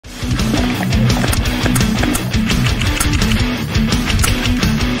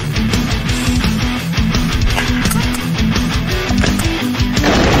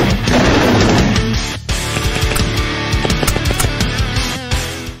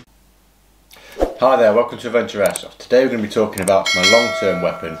Hi there, welcome to Adventure Airsoft. Today we're going to be talking about my long-term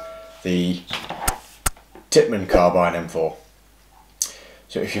weapon, the Tippman Carbine M4.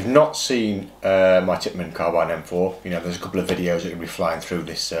 So if you've not seen my Tippman Carbine M4, you know there's a couple of videos that are going to be flying through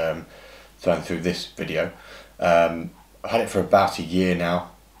this video. I've had it for about a year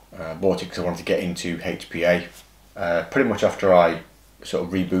now. Bought it because I wanted to get into HPA, pretty much after I sort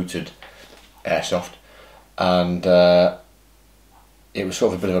of rebooted Airsoft, and it was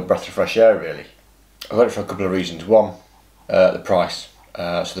sort of a bit of a breath of fresh air really. I got it for a couple of reasons. One, the price.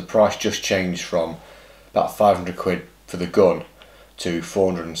 So the price just changed from about 500 quid for the gun to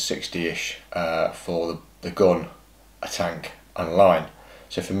 460-ish for the gun, a tank and a line.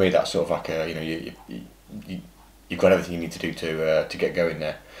 So for me that's sort of like a, you know, you've got everything you need to do to get going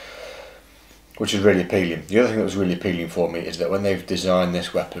there, which is really appealing. The other thing that was really appealing for me is that when they've designed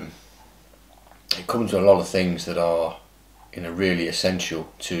this weapon, it comes with a lot of things that are really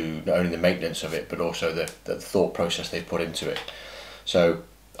essential to not only the maintenance of it but also the thought process they put into it. So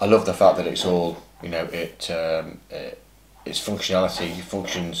I love the fact that it's all, its functionality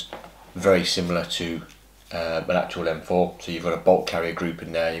functions very similar to an actual M4. So you've got a bolt carrier group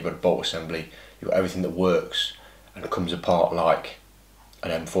in there, you've got a bolt assembly, you've got everything that works and comes apart like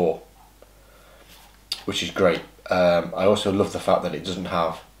an M4, which is great. I also love the fact that it doesn't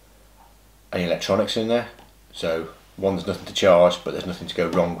have any electronics in there. So one, there's nothing to charge, but there's nothing to go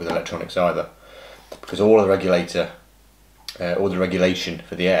wrong with electronics either, because all the regulation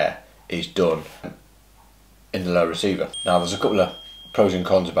for the air is done in the low receiver. Now there's a couple of pros and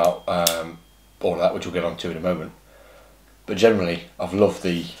cons about all of that, which we'll get on to in a moment, but generally I've loved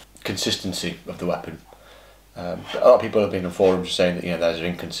the consistency of the weapon. A lot of people have been on forums saying that those are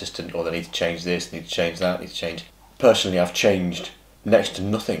inconsistent, or they need to change this, they need to change that, need to change. Personally, I've changed next to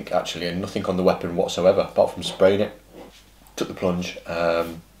nothing actually, and nothing on the weapon whatsoever apart from spraying it. Took the plunge,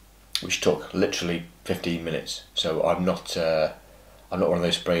 which took literally 15 minutes. So I'm not one of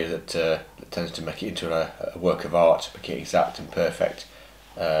those sprayers that tends to make it into a work of art, make it exact and perfect.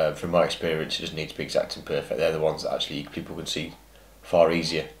 From my experience, it doesn't need to be exact and perfect. They're the ones that actually people can see far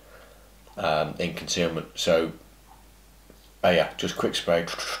easier in concealment. So yeah, just quick spray,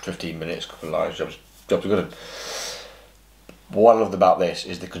 15 minutes, couple of lines, jobs are good. What I loved about this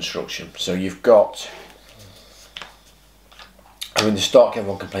is the construction. So you've got, the stock,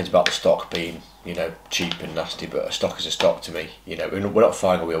 everyone complains about the stock being, cheap and nasty, but a stock is a stock to me. We're not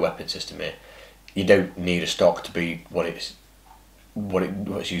firing a wheel weapon system here. You don't need a stock to be what it's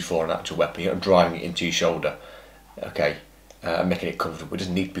used for, an actual weapon. You're not driving it into your shoulder, okay, and making it comfortable. It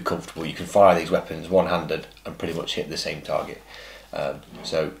doesn't need to be comfortable. You can fire these weapons one-handed and pretty much hit the same target.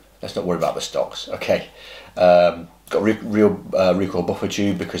 So let's not worry about the stocks, okay. Got real recoil buffer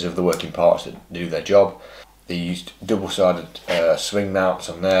tube because of the working parts that do their job. They used double-sided swing mounts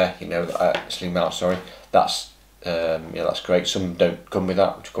on there, sling mounts, sorry. That's great. Some don't come with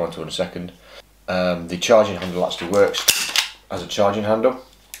that, which we'll go on to in a second. The charging handle actually works as a charging handle,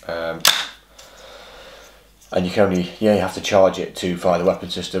 and you can only you have to charge it to fire the weapon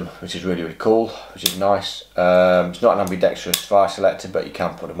system, which is really cool, which is nice. It's not an ambidextrous fire selector, but you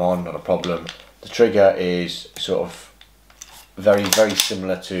can put them on, not a problem. The trigger is sort of very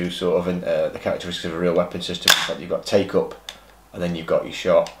similar to sort of the characteristics of a real weapon system. You've got take up and then you've got your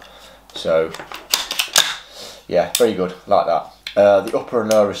shot. So yeah, very good, like that. The upper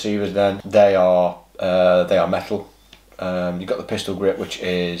and lower receivers then, they are metal. You've got the pistol grip, which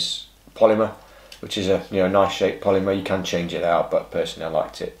is polymer, which is a nice shaped polymer. You can change it out, but personally I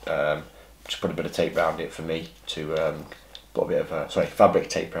liked it. Just put a bit of tape around it for me to put a bit of fabric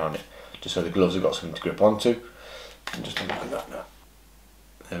tape around it, just so the gloves have got something to grip onto. And just look at that now.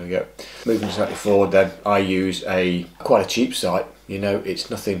 There we go. Moving slightly forward then, I use quite a cheap sight. It's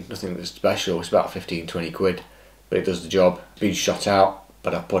nothing that's special. It's about 15-20 quid, but it does the job. It's been shot out,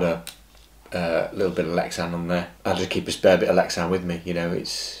 but I put a little bit of Lexan on there. I just keep a spare bit of Lexan with me.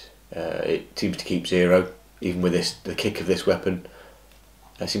 It seems to keep zero, even with the kick of this weapon.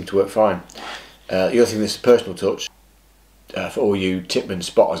 It seems to work fine. The other thing that's a personal touch, for all you Tippman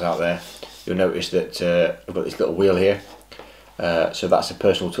spotters out there, you'll notice that I've got this little wheel here. So that's a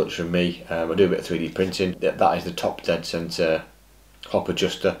personal touch from me. I do a bit of 3D printing. That is the top dead centre hop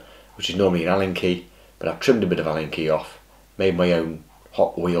adjuster, which is normally an Allen key, but I've trimmed a bit of Allen key off, made my own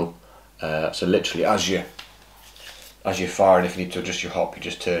hop wheel. So literally as you're firing, if you need to adjust your hop, you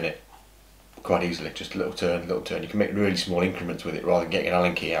just turn it quite easily, just a little turn, little turn. You can make really small increments with it rather than getting an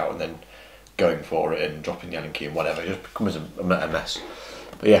Allen key out and then going for it and dropping the Allen key and whatever. It just becomes a mess.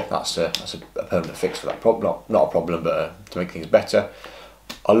 But yeah, that's a permanent fix for that problem. Not a problem, but to make things better.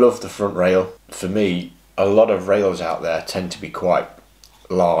 I love the front rail. For me, a lot of rails out there tend to be quite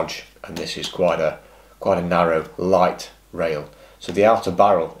large, and this is quite a narrow, light rail. So the outer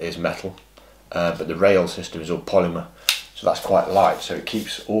barrel is metal, but the rail system is all polymer, so that's quite light, so it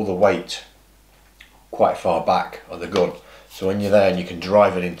keeps all the weight quite far back of the gun. So when you're there and you can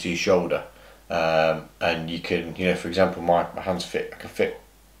drive it into your shoulder, and you can, you know, for example, my hands fit, I can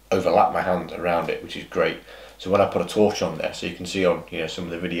overlap my hand around it, which is great. So when I put a torch on there, so you can see on, you know, some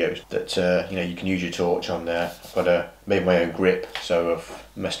of the videos that you know, you can use your torch on there. I've made my own grip, so I've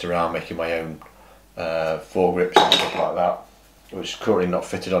messed around making my own foregrips and stuff like that, which is currently not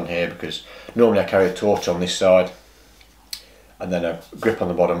fitted on here because normally I carry a torch on this side and then a grip on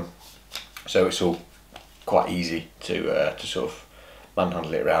the bottom, so it's all quite easy to sort of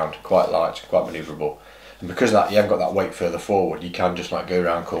manhandle it around, quite light, quite manoeuvrable. And because of that, you haven't got that weight further forward, you can just like go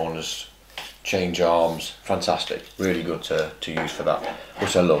around corners, change arms. Fantastic, really good to use for that,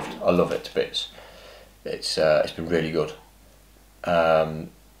 which I love it to bits. It's been really good, and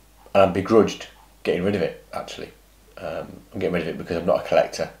I'm begrudged getting rid of it actually. I'm getting rid of it because I'm not a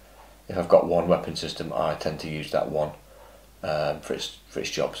collector. If I've got one weapon system, I tend to use that one for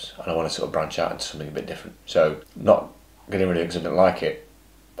its jobs, and I want to sort of branch out into something a bit different. So not getting rid of it because I don't like it.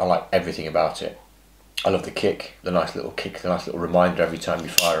 I like everything about it. I love the kick, the nice little kick, the nice little reminder every time you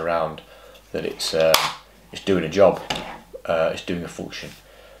fire around that it's doing a job, it's doing a function.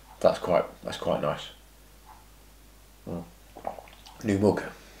 That's quite nice. New mug.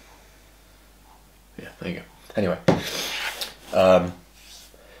 Yeah, there you go. Anyway,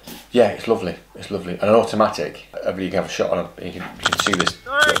 yeah, it's lovely. It's lovely, and an automatic. Everybody can have a shot on it. You can see this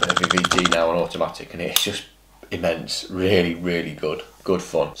heavy VT now on automatic, and it's just immense. Really, really good. Good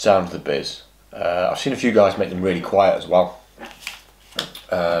fun. Sound of the biz. I've seen a few guys make them really quiet as well.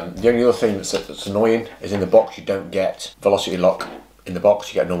 The only other thing that's annoying is in the box you don't get velocity lock. In the box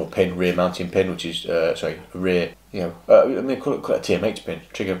you get a normal pin, rear mounting pin, which is sorry, a rear, you know, I mean call it a TMH pin,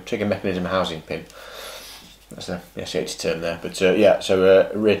 trigger mechanism housing pin. That's the SH term there, but yeah. So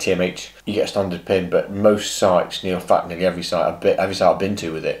rear TMH, you get a standard pin, but most sites, in fact nearly every site I've been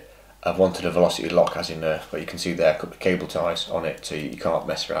to with it, I've wanted a velocity lock, as in what you can see there, a couple of cable ties on it, so you can't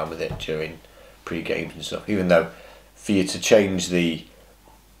mess around with it during pre-games and stuff. Even though for you to change the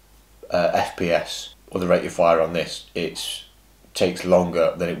FPS or the rate of fire on this, it takes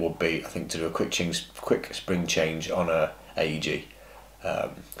longer than it would be, I think, to do a quick spring change on a AEG,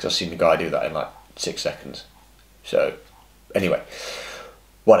 because I've seen the guy do that in like 6 seconds. So anyway,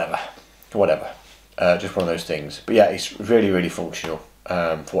 whatever, just one of those things. But yeah, it's really, really functional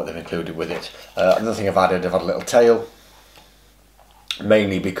for what they've included with it. Another thing I've had a little tail,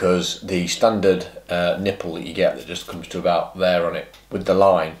 mainly because the standard nipple that you get that just comes to about there on it with the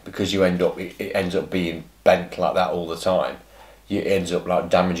line, because it ends up being bent like that all the time, it ends up like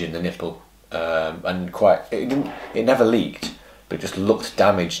damaging the nipple, and it never leaked, but it just looked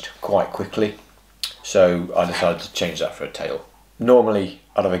damaged quite quickly. So I decided to change that for a tail. Normally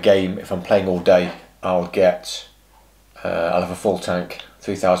out of a game, if I'm playing all day, I'll have a full tank,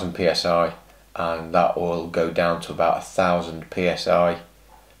 3000 psi, and that will go down to about 1000 psi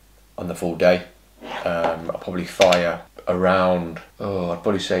on the full day. I'll probably fire around, I'd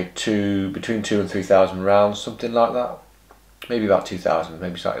probably say between 2,000 and 3,000 rounds, something like that. Maybe about 2,000,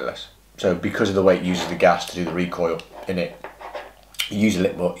 maybe slightly less. So because of the way it uses the gas to do the recoil in it, you use a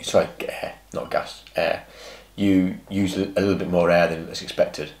little more, sorry, air, not gas, air. You use a little bit more air than is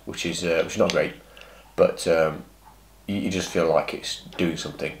expected, which is not great, but you just feel like it's doing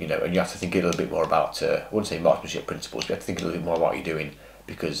something, you know, and you have to think a little bit more about, I wouldn't say marksmanship principles, but you have to think a little bit more about what you're doing,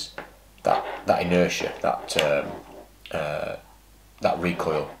 because that inertia, that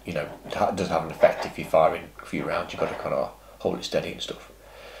recoil, you know, does have an effect if you're firing a few rounds. You've got to kind of hold it steady and stuff.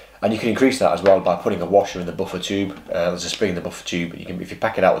 And you can increase that as well by putting a washer in the buffer tube. There's a spring in the buffer tube. If you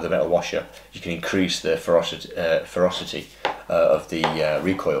pack it out with a metal washer, you can increase the ferocity of the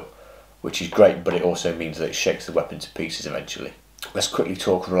recoil, which is great, but it also means that it shakes the weapon to pieces eventually. Let's quickly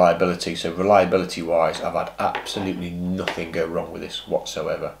talk reliability. So reliability wise, I've had absolutely nothing go wrong with this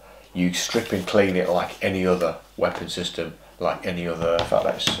whatsoever. You strip and clean it like any other weapon system, like any other, in fact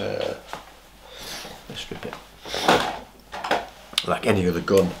let's strip it, like any other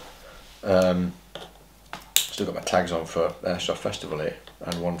gun. Still got my tags on for Airsoft Festival here,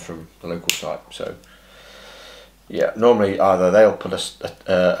 and one from the local site. So yeah, normally either they'll put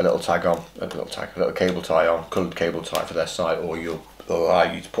a little tag on, a little cable tie on, coloured cable tie for their site, or they'll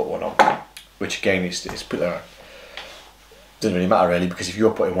allow you to put one on. Which again, it's doesn't really matter really, because if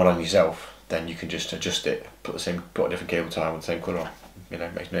you're putting one on yourself, then you can just adjust it, put a different cable tie on with the same colour on. You know,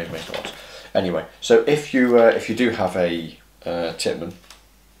 makes no odds. Anyway, so if you do have a Tippman.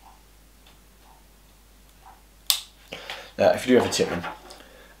 If you do have a Tippman,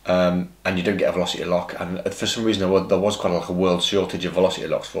 and you don't get a velocity lock, and for some reason there was quite like a world shortage of velocity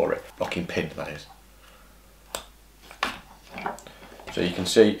locks for it, locking pin that is. So you can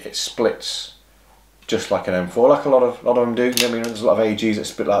see it splits just like an M4, like a lot of them do. You know, I mean, there's a lot of AGs that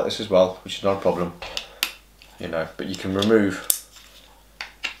split like this as well, which is not a problem, you know. But you can remove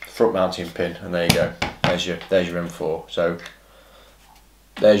the front mounting pin, and there you go. There's your M4. So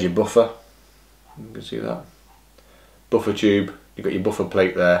there's your buffer. You can see that buffer tube. You've got your buffer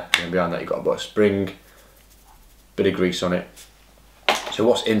plate there, and behind that you've got a bit of spring, bit of grease on it. So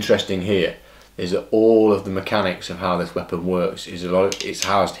what's interesting here is that all of the mechanics of how this weapon works is it's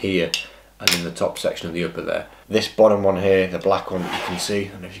housed here and in the top section of the upper there. This bottom one here, the black one that you can see, I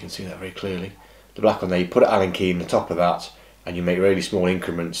don't know if you can see that very clearly, the black one there, you put an Allen key in the top of that and you make really small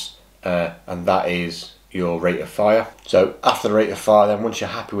increments, and that is your rate of fire. So after the rate of fire, then once you're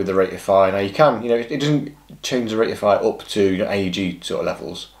happy with the rate of fire, now you can, you know, it doesn't change the rate of fire up to, you know, AEG sort of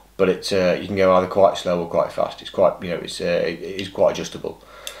levels, but it's you can go either quite slow or quite fast. It's quite, you know, it is quite adjustable.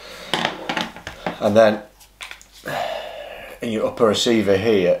 And then in your upper receiver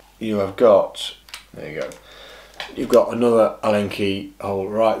here, you have got, there you go, you've got another Allen key hole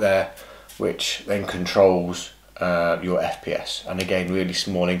right there, which then controls your FPS, and again really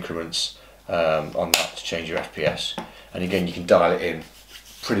small increments on that to change your FPS, and again you can dial it in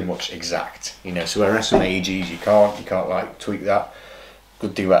pretty much exact, you know. So whereas some AEGs you can't like tweak that.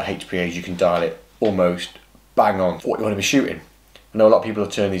 Good thing about HPAs, you can dial it almost bang on what you want to be shooting. I know a lot of people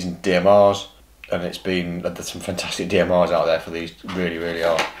have turned these into DMRs, and there's some fantastic DMRs out there for these, really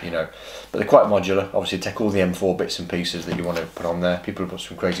are, you know, but they're quite modular. Obviously take all the M4 bits and pieces that you want to put on there. People have put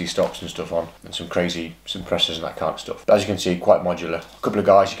some crazy stocks and stuff on, and some crazy suppressors and that kind of stuff. But as you can see, quite modular. A couple of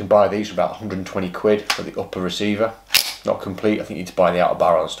guys, you can buy these for about 120 quid for the upper receiver. Not complete, I think you need to buy the outer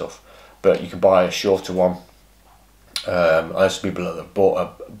barrel and stuff, but you can buy a shorter one. There's some people that have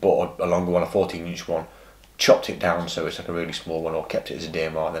bought a longer one, a 14-inch one, chopped it down so it's like a really small one, or kept it as a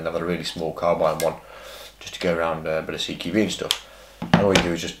DMR, and then have a really small carbine one just to go around a bit of CQB and stuff. And all you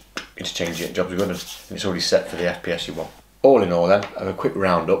do is just interchange it, jobs are good, and it's already set for the FPS you want. All in all then, a quick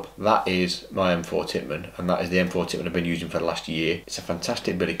roundup, that is my M4 Tippman, and that is the M4 Tippman I've been using for the last year. It's a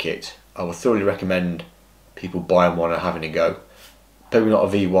fantastic bit of kit. I would thoroughly recommend people buying one and having a go. Probably not a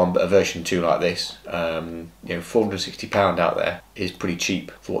V1, but a version 2 like this. You know, £460 out there is pretty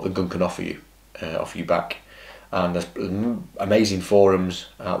cheap for what the gun can offer you back. And there's amazing forums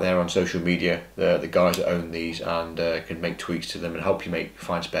out there on social media, the guys that own these, and can make tweaks to them and help you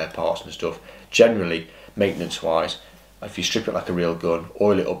find spare parts and stuff. Generally, maintenance wise, if you strip it like a real gun,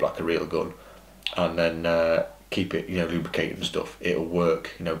 oil it up like a real gun, and then keep it, you know, lubricated and stuff, it'll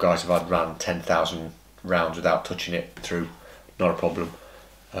work. You know, guys have ran 10,000 rounds without touching it through, not a problem.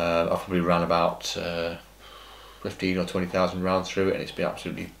 I've probably ran about 15 or 20,000 rounds through it, and it's been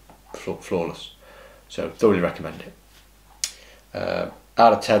absolutely flawless. So thoroughly recommend it.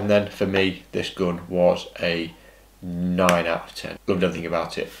 Out of 10 then, for me, this gun was a 9 out of 10. Loved everything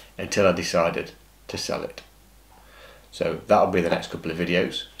about it until I decided to sell it. So that'll be the next couple of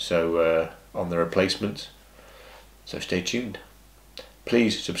videos, so on the replacement, so stay tuned.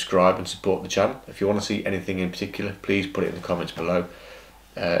 Please subscribe and support the channel. If you want to see anything in particular, please put it in the comments below.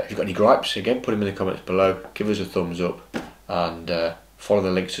 If you've got any gripes, again, put them in the comments below. Give us a thumbs up, and follow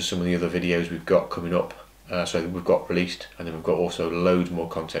the links to some of the other videos we've got coming up, so we've got released, and then we've got also loads more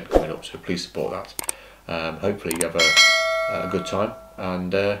content coming up, so please support that. Hopefully you have a good time,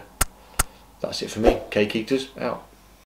 and that's it for me. Cake Eaters out.